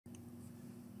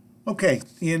Okay,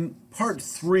 in part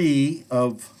 3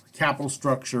 of capital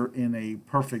structure in a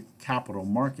perfect capital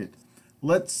market,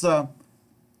 let's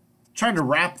try to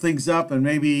wrap things up and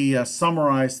maybe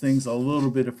summarize things a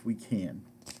little bit if we can.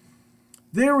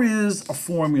 There is a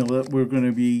formula that we're going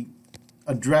to be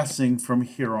addressing from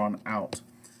here on out.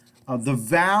 The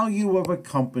value of a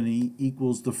company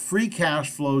equals the free cash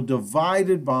flow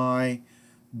divided by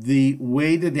the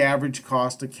weighted average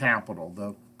cost of capital,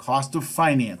 the cost of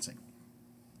financing.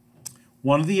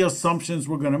 One of the assumptions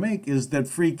we're going to make is that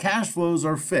free cash flows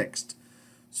are fixed.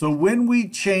 So when we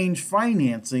change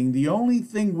financing, the only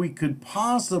thing we could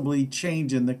possibly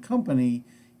change in the company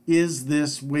is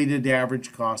this weighted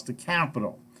average cost of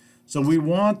capital. So if we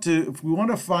want to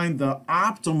find the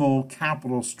optimal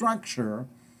capital structure,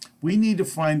 we need to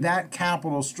find that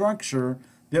capital structure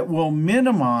that will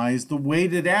minimize the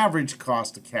weighted average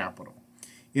cost of capital.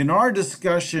 In our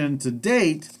discussion to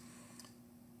date,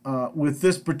 with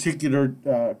this particular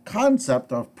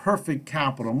concept of perfect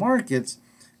capital markets,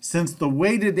 since the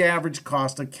weighted average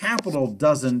cost of capital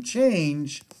doesn't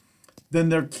change, then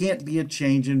there can't be a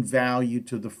change in value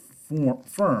to the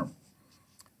firm.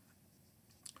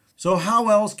 So how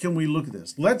else can we look at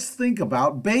this? Let's think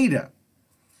about beta.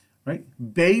 Right?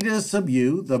 Beta sub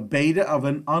u, the beta of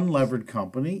an unlevered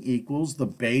company, equals the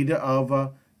beta of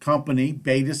a company.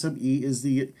 Beta sub e is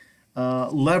the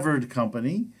levered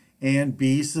company, and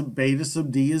beta sub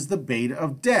d is the beta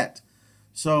of debt.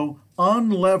 So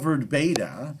unlevered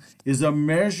beta is a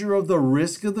measure of the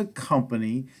risk of the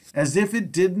company as if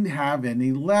it didn't have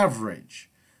any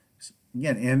leverage.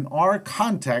 Again, in our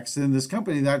context in this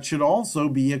company, that should also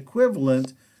be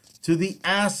equivalent to the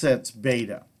assets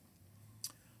beta.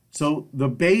 So the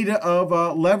beta of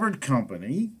a levered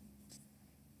company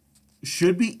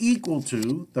should be equal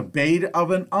to the beta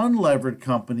of an unlevered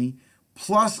company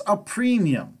plus a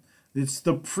premium. It's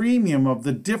the premium of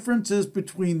the differences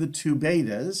between the two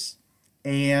betas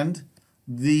and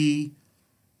the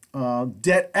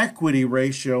debt equity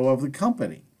ratio of the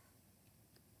company.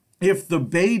 If the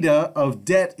beta of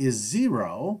debt is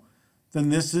 0, then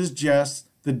this is just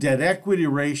the debt equity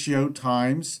ratio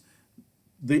times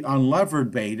the unlevered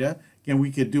beta. Again,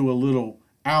 we could do a little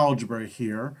algebra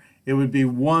here. It would be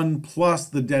 1 plus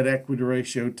the debt equity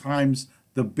ratio times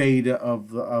the beta of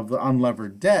the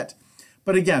unlevered debt.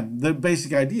 But again, the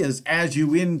basic idea is as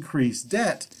you increase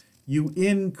debt, you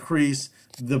increase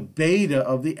the beta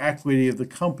of the equity of the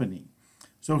company.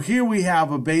 So here we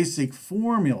have a basic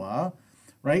formula,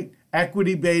 right?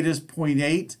 Equity beta is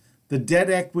 0.8. The debt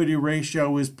equity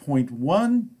ratio is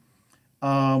 0.1.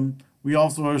 We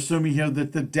also are assuming here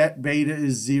that the debt beta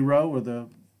is 0, or the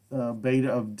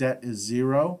beta of debt is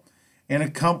 0. And a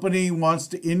company wants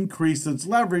to increase its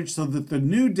leverage so that the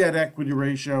new debt equity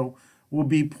ratio will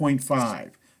be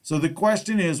 0.5. So the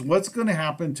question is, what's going to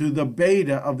happen to the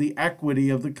beta of the equity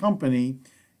of the company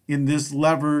in this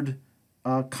levered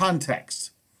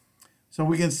context? So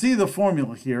we can see the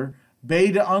formula here.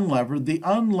 Beta unlevered, the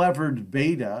unlevered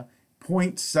beta,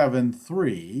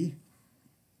 0.73.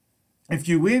 If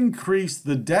you increase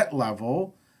the debt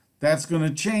level, that's going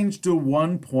to change to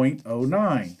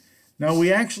 1.09. Now,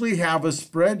 we actually have a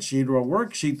spreadsheet or a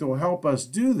worksheet that will help us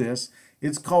do this.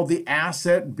 It's called the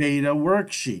asset beta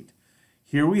worksheet.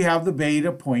 Here we have the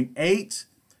beta 0.8.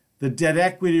 The debt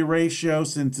equity ratio,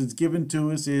 since it's given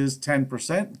to us, is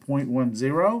 10%,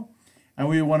 0.10. And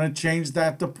we want to change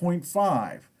that to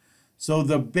 0.5. So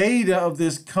the beta of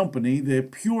this company, the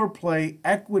pure play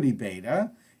equity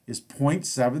beta, is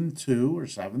 0.72 or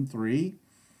 73.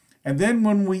 And then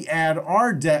when we add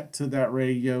our debt to that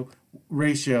ratio,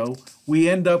 we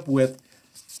end up with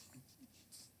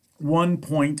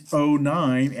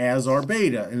 1.09 as our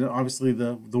beta. And obviously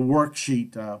the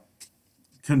worksheet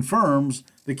confirms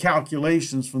the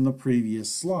calculations from the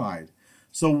previous slide.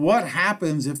 So what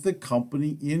happens if the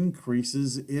company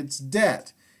increases its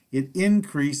debt? It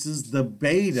increases the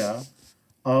beta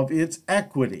of its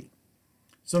equity.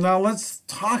 So now let's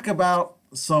talk about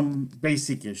some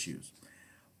basic issues.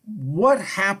 What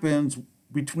happens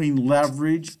between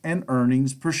leverage and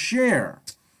earnings per share,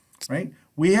 right?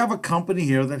 We have a company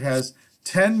here that has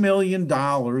 $10 million in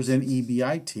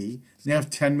EBIT. They have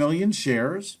 10 million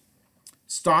shares.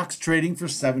 Stock's trading for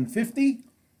 $7.50.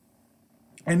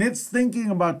 And it's thinking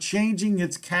about changing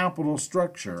its capital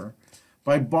structure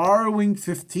by borrowing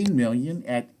 $15 million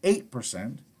at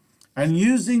 8% and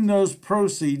using those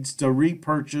proceeds to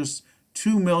repurchase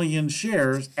 2 million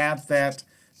shares at that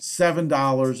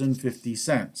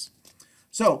 $7.50.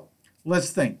 So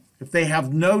let's think. If they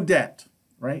have no debt,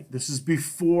 right? This is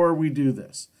before we do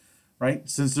this, right?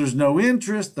 Since there's no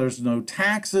interest, there's no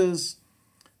taxes,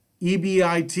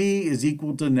 EBIT is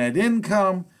equal to net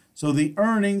income. So the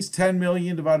earnings, 10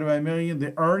 million divided by a million,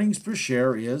 the earnings per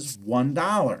share is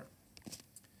 $1.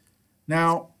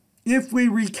 Now, if we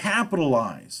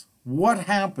recapitalize, what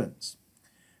happens?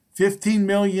 15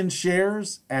 million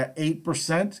shares at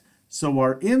 8%, so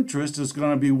our interest is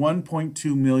going to be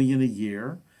 1.2 million a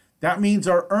year. That means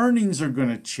our earnings are going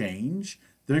to change.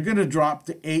 They're going to drop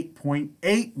to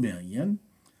 8.8 million.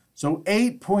 So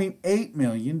 8.8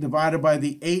 million divided by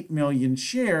the 8 million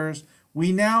shares,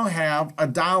 we now have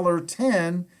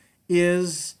 $1.10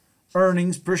 is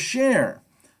earnings per share.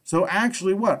 So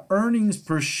actually what? Earnings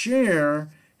per share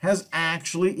has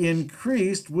actually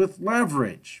increased with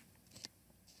leverage.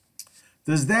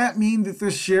 Does that mean that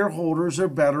the shareholders are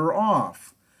better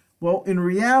off? Well, in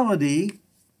reality,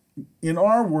 in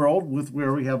our world, with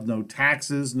where we have no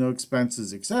taxes, no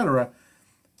expenses, etc.,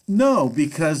 no,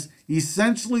 because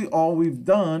essentially all we've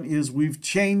done is we've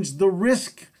changed the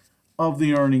risk of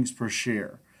the earnings per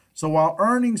share. So while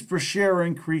earnings per share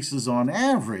increases on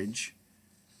average,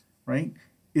 right,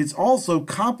 it's also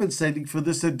compensating for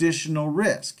this additional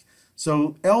risk.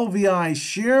 So LVI's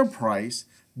share price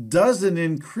doesn't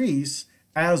increase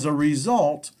as a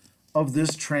result of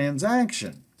this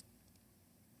transaction.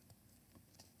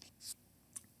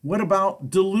 What about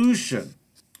dilution,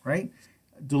 right?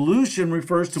 Dilution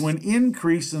refers to an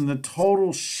increase in the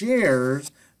total shares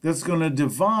that's going to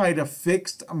divide a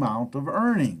fixed amount of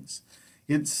earnings.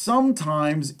 It's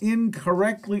sometimes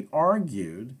incorrectly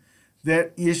argued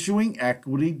that issuing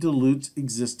equity dilutes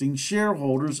existing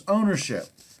shareholders' ownership.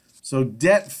 So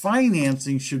debt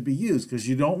financing should be used because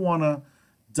you don't want to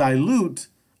dilute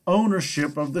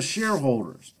ownership of the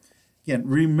shareholders. Again,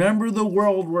 remember the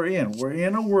world we're in. We're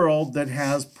in a world that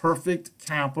has perfect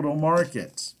capital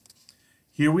markets.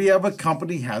 Here we have a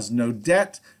company has no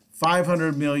debt,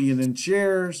 500 million in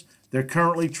shares. They're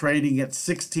currently trading at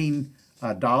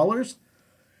 $16.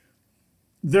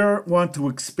 They want to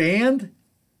expand,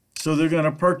 so they're going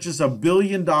to purchase $1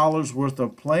 billion worth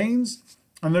of planes,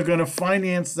 and they're going to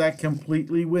finance that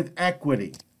completely with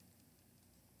equity.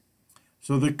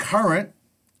 So the current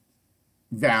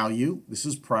value, this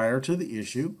is prior to the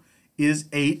issue, is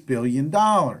 $8 billion.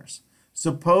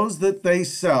 Suppose that they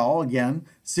sell, again,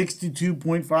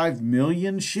 62.5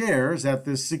 million shares at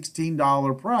this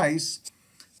 $16 price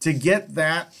to get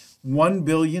that $1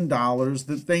 billion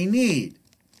that they need.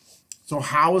 So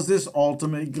how is this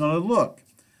ultimately going to look?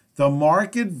 The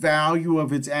market value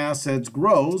of its assets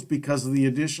grows because of the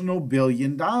additional $1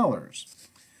 billion.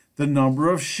 The number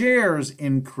of shares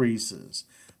increases.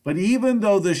 But even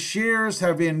though the shares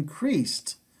have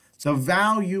increased, the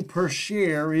value per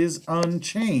share is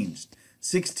unchanged,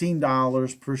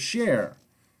 $16 per share.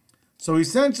 So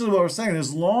essentially what we're saying,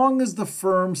 as long as the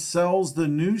firm sells the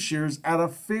new shares at a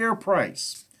fair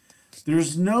price,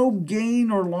 there's no gain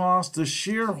or loss to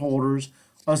shareholders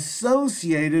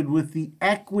associated with the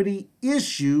equity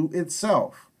issue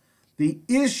itself. The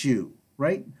issue,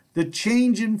 right, the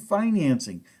change in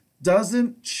financing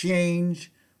doesn't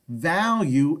change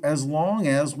value as long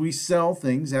as we sell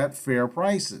things at fair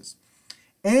prices.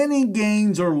 Any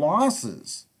gains or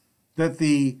losses that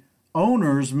the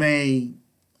owners may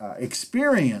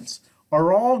experience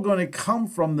are all going to come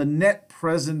from the net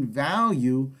present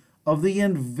value of the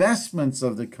investments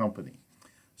of the company.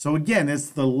 So again,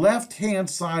 it's the left-hand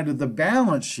side of the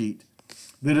balance sheet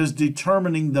that is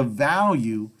determining the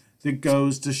value that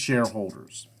goes to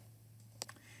shareholders.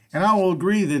 And I will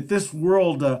agree that this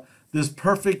world, this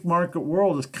perfect market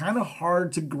world, is kind of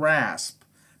hard to grasp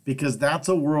because that's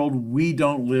a world we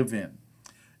don't live in.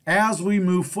 As we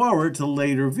move forward to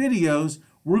later videos,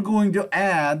 we're going to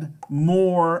add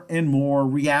more and more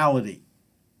reality.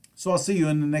 So I'll see you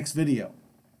in the next video.